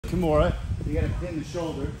Kimura, you gotta pin the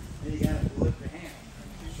shoulder, and you gotta lift the hand.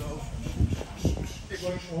 So,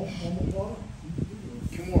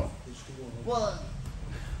 Kimura. Well,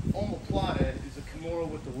 omoplata is a Kimura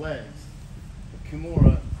with the legs. A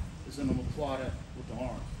Kimura is an omoplata with the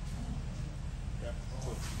arms. Yeah.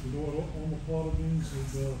 You know what omoplata means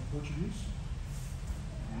in Portuguese?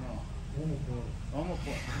 No. Omoplata.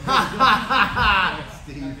 Omoplata.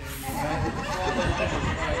 Steve.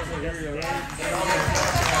 So here we go, right?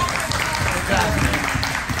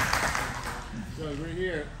 So right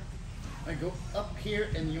here, I go up here,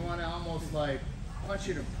 and you want to almost like punch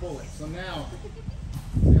it or pull it. So now,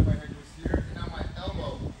 see how my head goes here, and now my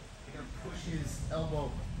elbow, I'm gonna push his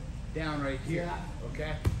elbow down right here.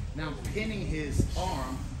 Okay. Now I'm pinning his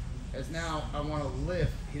arm, as now I want to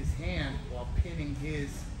lift his hand while pinning his.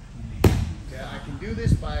 Okay, I can do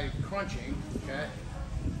this by crunching, okay,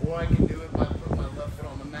 or I can do it by putting my left foot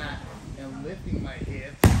on the mat and lifting my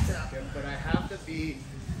hip. Okay, but I have to be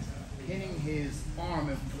pinning his arm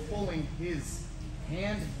and pulling his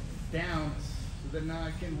hand down so that now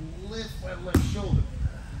I can lift my left shoulder.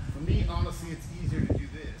 For me, honestly, it's easier to do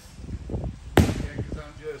this, okay, because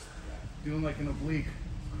I'm just doing like an oblique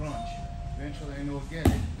crunch. Eventually I know I'll get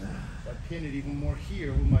it. I pin it even more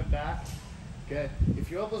here with my back. Okay. If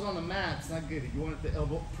your elbow's on the mat, it's not good. You want the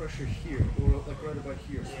elbow pressure here, or like right about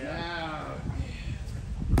here. So now,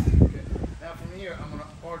 okay. Now from here, I'm gonna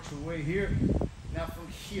arch away here. Now from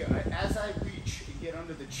here, as I reach and get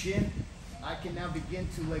under the chin, I can now begin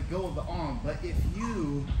to let go of the arm. But if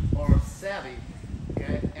you are savvy,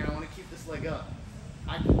 okay, and I want to keep this leg up,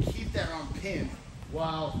 I can keep that arm pinned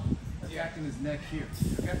while attacking his neck here.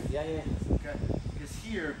 Okay. Okay. Because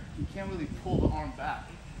here, you can't really pull the arm back.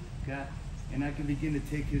 Okay. And I can begin to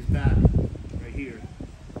take his back right here.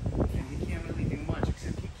 And he can't really do much,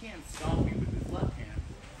 except he can't stop me with his left hand.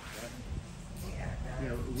 Okay?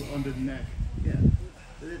 Yeah, under the neck. Yeah,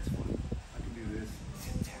 but it's fun. I can do this.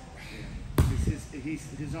 Yeah.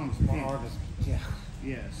 His arm's pinned.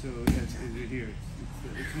 Yeah, so it's right here.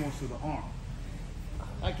 It's more so the arm.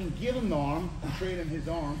 I can give him the arm and trade him his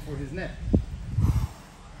arm for his neck.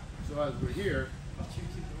 So as we're here,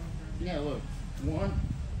 yeah, look. 1,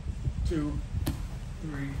 2,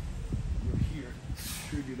 3, we're here.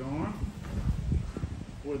 Trade you the arm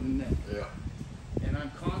or the neck. Yeah. And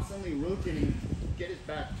I'm constantly rotating, get his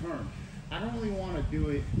back turned. I don't really want to do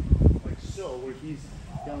it like so, where he's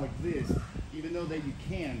down like this, even though that you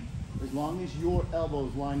can, as long as your elbow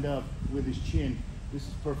is lined up with his chin. This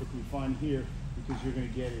is perfectly fine here because you're going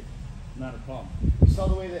to get it, not a problem. You saw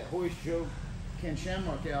the way that Hoist Joe Ken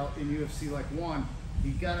Shamrock out in UFC like 1.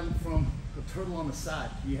 He got him from a turtle on the side.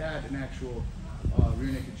 He had an actual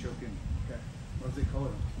rear naked choke in. Okay. What does they call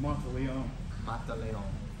it? Monteleone.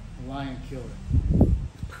 Lion killer.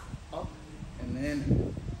 Up and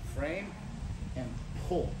then frame and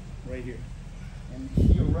pull right here. And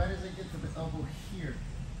here, right as I get to the elbow here,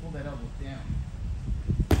 pull that elbow down.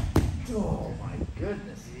 Oh my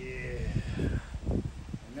goodness. Yeah.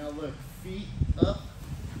 And now look, feet up.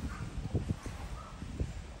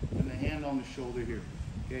 And the hand on the shoulder here.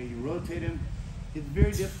 Okay, you rotate him. It's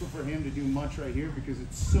very difficult for him to do much right here because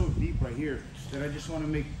it's so deep right here that I just want to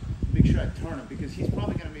make sure I turn him, because he's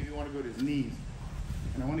probably going to maybe want to go to his knees.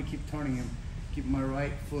 And I want to keep turning him, keeping my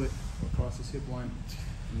right foot across his hip line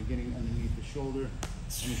and getting underneath the shoulder,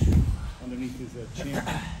 underneath his chin,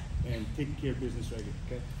 and taking care of business right here.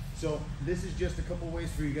 Okay. So this is just a couple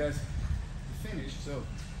ways for you guys to finish. So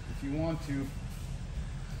if you want to,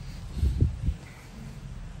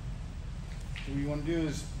 what you want to do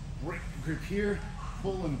is break the grip here,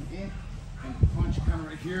 pull him in, and punch kind of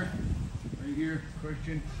right here,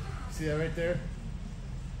 Christian. See that right there?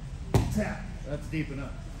 Tap. That's deep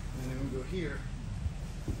enough. And then we go here.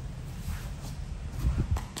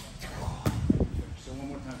 So one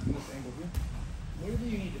more time from this angle here. Where do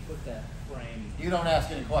you need to put that frame? You don't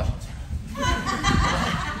ask any questions.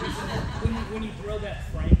 when you throw that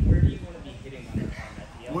frame, where do you want to be hitting on the arm? At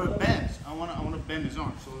the elbow? Where it bends. I want to bend his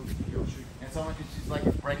arm. So you'll shoot. It's almost just like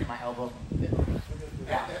it's breaking my elbow.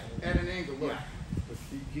 Yeah. At an angle. Look.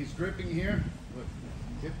 He's gripping here. Look.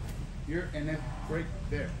 Hip here, and then break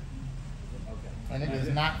there. Okay. And it does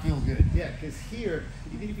not feel good. Yeah, because here,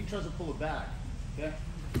 even if he tries to pull it back, okay?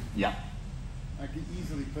 Yeah. I can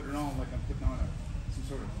easily put it on like I'm putting on some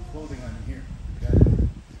sort of clothing item here. Okay?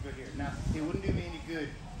 Right here. Now, it wouldn't do me any good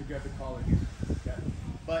to grab the collar here. Okay?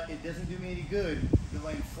 But it doesn't do me any good to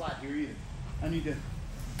laying flat here either. I need to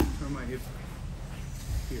turn my hip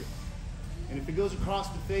here. And if it goes across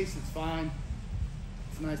the face, it's fine.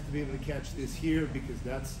 It's nice to be able to catch this here because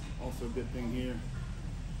that's also a good thing here.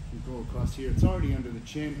 You go across here. It's already under the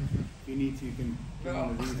chin. If you need to, you can get one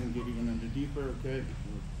of these and deeper, okay?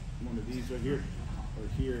 One of these right here, or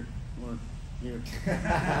here, or here.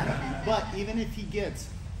 But even if he gets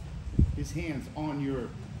his hands on your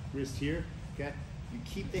wrist here, okay? You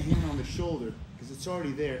keep the hand on the shoulder because it's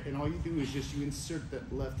already there, and all you do is just you insert the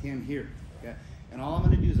left hand here, okay? And all I'm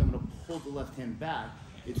gonna do is I'm gonna pull the left hand back,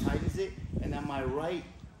 it tightens it, and then my right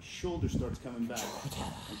shoulder starts coming back,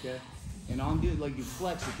 okay? And all I'm doing, like you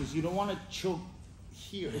flex it, because you don't wanna choke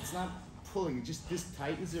here. It's not pulling, it just, this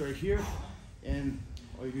tightens it right here, and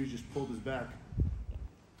all you do is just pull this back.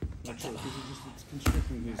 Not choke, because it's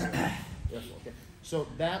constricting his, okay? So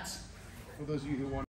that's, for those of you who want